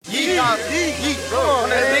Yeat. Come on,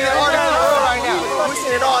 man. Niggas all down the road right now. We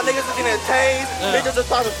seen it all. Niggas was getting tased. Niggas was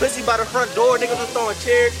popping pussy by the front door. Niggas was throwing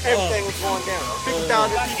chairs. Everything was going down. 50,000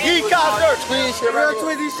 people. Yeat concert. Tweet shit right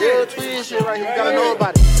here. Real tweet shit right here. We gotta know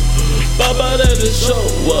about it. Baba at the show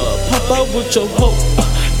up, pop out with your hoe.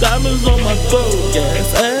 Diamonds on my throat,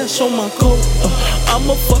 gas ass on my coat. I'm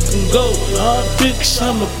a fucking goat, bitch,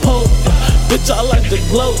 I'm a pope. Bitch, I like the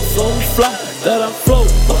glow, so fly that I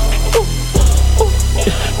float.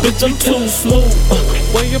 Bitch, I'm too smooth,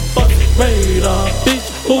 way up on the radar. Bitch,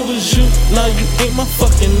 who was you? Now you ain't my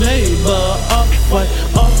fucking neighbor. Off white,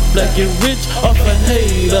 off black, get rich off a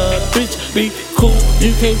hater. Bitch, be cool,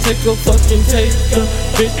 you can't take a fucking taker.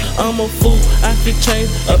 Bitch, I'm a fool, I can change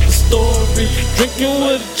up the story. Drinking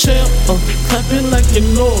with a champ, clapping like a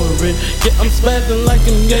Nori. Yeah, I'm spazzing like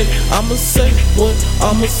a gay. I'ma say what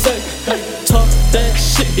I'ma say. Hey, talk that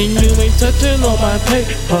shit and you ain't touching on my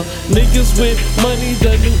paper. Niggas with money,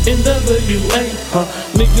 the new NWA.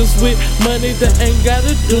 Niggas with money that ain't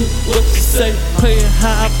gotta do what you say. Play it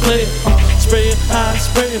how I play it, spray it how I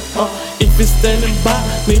spray it. If it's standing by,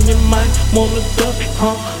 then you might wanna duck,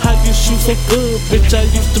 How you shoot so good, bitch? I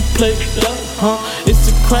used to play duck, It's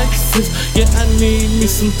a crisis, yeah, I need me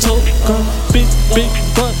some token. Big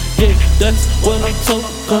blunt, yeah, that's what I'm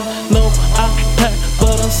talking. No, I pack,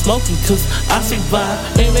 but I'm smoking, cause I survive.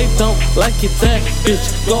 And they don't like it that, bitch,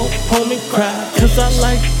 go home and cry. Cause I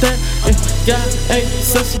like that, and God ain't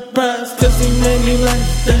so surprised, cause he made me like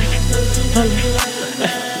that.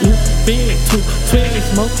 Being two twins,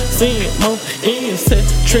 more, seeing more, in, set,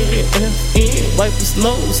 trend, FN, wipe his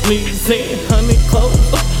nose, knees in, honey clothes,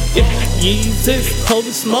 yeah, Yeezus, holy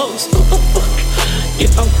smokes, yeah,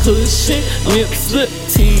 I'm pushing, lips, lip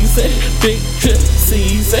teasing, big drip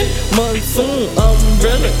season, monsoon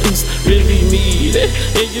umbrella is really needed,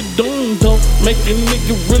 and your doom don't make a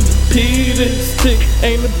nigga really pee this. Stick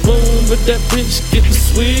ain't a boom, but that bitch get the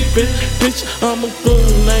sweeping. Bitch, I'm a goon,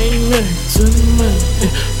 I ain't married to the money. Yeah.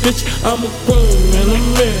 Bitch, I'm a grown and I'm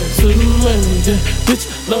married to the money. Yeah. Bitch,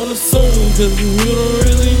 don't assume, cause you don't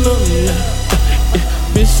really know me. Yeah.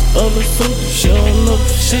 Bitch, don't assume, she don't know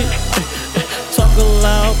shit. Talk a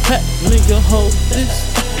loud pack, nigga, hold this.